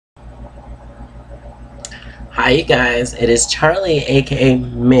Hi, you guys. It is Charlie, aka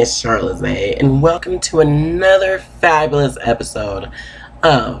Miss Charlesay, and welcome to another fabulous episode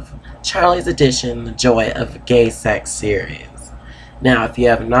of Charlie's Edition, The Joy of Gay Sex series. Now, if you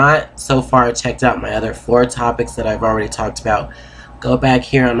have not so far checked out my other 4 topics that I've already talked about, go back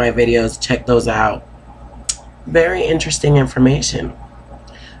here on my videos, check those out. Very interesting information.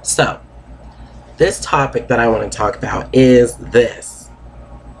 So, this topic that I want to talk about is this.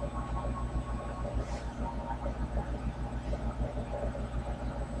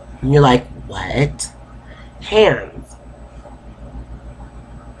 And you're like, what? Hands.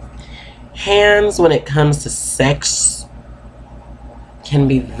 Hands, when it comes to sex, can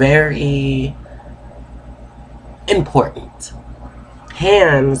be very important.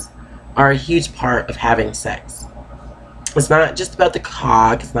 Hands are a huge part of having sex. It's not just about the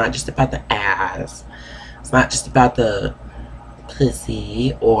cock, it's not just about the ass, it's not just about the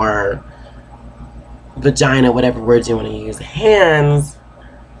pussy or vagina, whatever words you want to use. Hands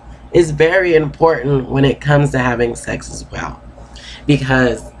is very important when it comes to having sex as well,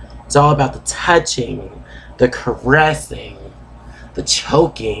 because it's all about the touching, the caressing, the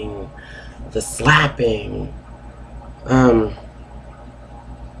choking, the slapping,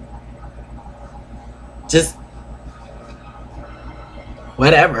 just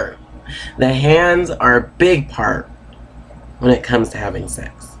whatever. The hands are a big part when it comes to having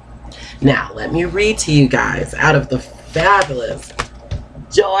sex. Now, let me read to you guys out of the fabulous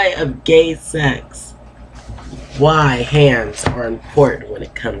Joy of Gay Sex why hands are important when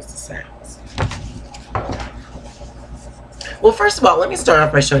it comes to sex. Well, first of all, let me start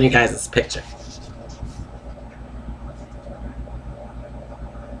off by showing you guys this picture.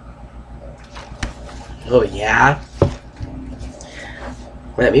 Oh yeah?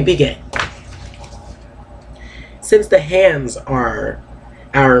 Let me begin. Since the hands are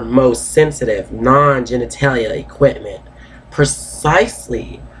our most sensitive non-genitalia equipment,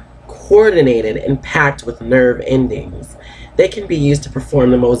 precisely coordinated and packed with nerve endings, they can be used to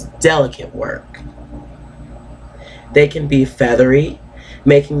perform the most delicate work. They can be feathery,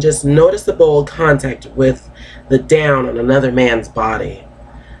 making just noticeable contact with the down on another man's body,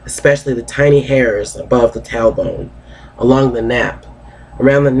 especially the tiny hairs above the tailbone, along the nape,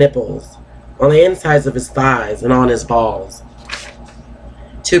 around the nipples, on the insides of his thighs, and on his balls.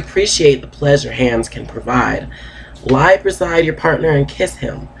 To appreciate the pleasure hands can provide, lie beside your partner and kiss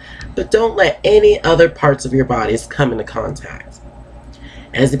him, but don't let any other parts of your bodies come into contact.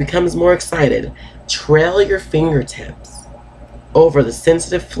 As he becomes more excited, trail your fingertips over the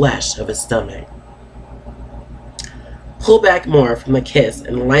sensitive flesh of his stomach. Pull back more from the kiss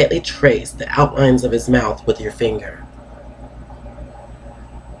and lightly trace the outlines of his mouth with your finger.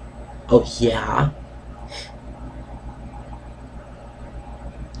 Oh yeah?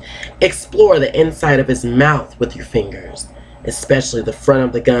 Explore the inside of his mouth with your fingers, especially the front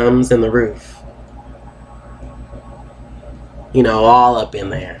of the gums and the roof. You know, all up in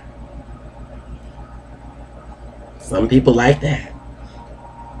there. Some people like that.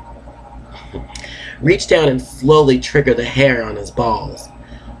 Reach down and slowly trigger the hair on his balls.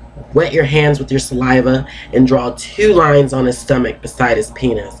 Wet your hands with your saliva and draw 2 lines on his stomach beside his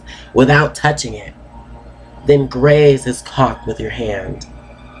penis without touching it. Then graze his cock with your hand.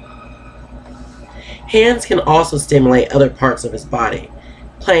 Hands can also stimulate other parts of his body,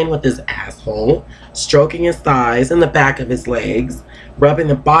 playing with his asshole, stroking his thighs and the back of his legs, rubbing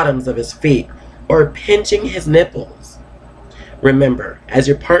the bottoms of his feet, or pinching his nipples. Remember, as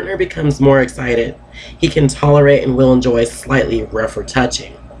your partner becomes more excited, he can tolerate and will enjoy slightly rougher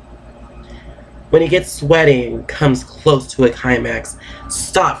touching. When he gets sweaty and comes close to a climax,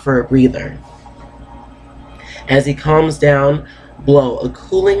 stop for a breather. As he calms down, blow a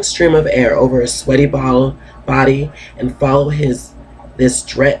cooling stream of air over his sweaty body and follow this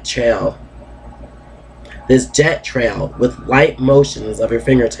jet trail with light motions of your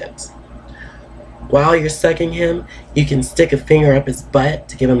fingertips. While you're sucking him, you can stick a finger up his butt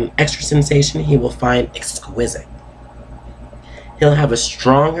to give him an extra sensation he will find exquisite. He'll have a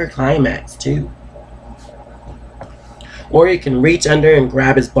stronger climax too. Or you can reach under and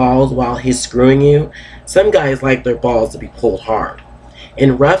grab his balls while he's screwing you. Some guys like their balls to be pulled hard.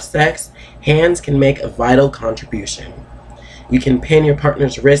 In rough sex, hands can make a vital contribution. You can pin your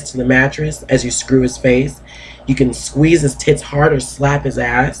partner's wrist to the mattress as you screw his face. You can squeeze his tits hard or slap his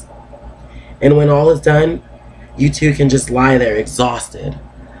ass. And when all is done, you two can just lie there exhausted,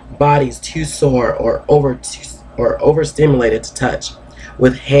 bodies too sore or overstimulated to touch,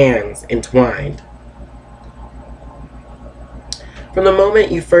 with hands entwined. From the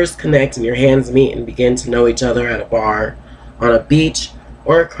moment you first connect and your hands meet and begin to know each other at a bar, on a beach,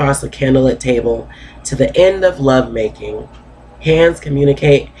 or across a candlelit table to the end of lovemaking. Hands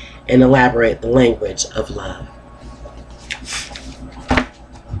communicate and elaborate the language of love.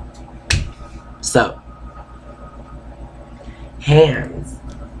 So, hands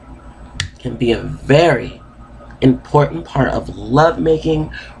can be a very important part of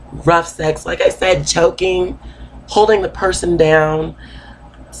lovemaking, rough sex. Like I said, choking, holding the person down,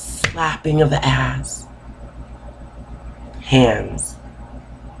 slapping of the ass. Hands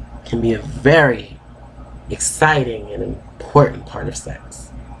can be a very exciting and important part of sex.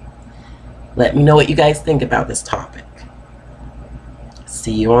 Let me know what you guys think about this topic.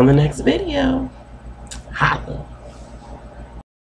 See you on the next video. Holla.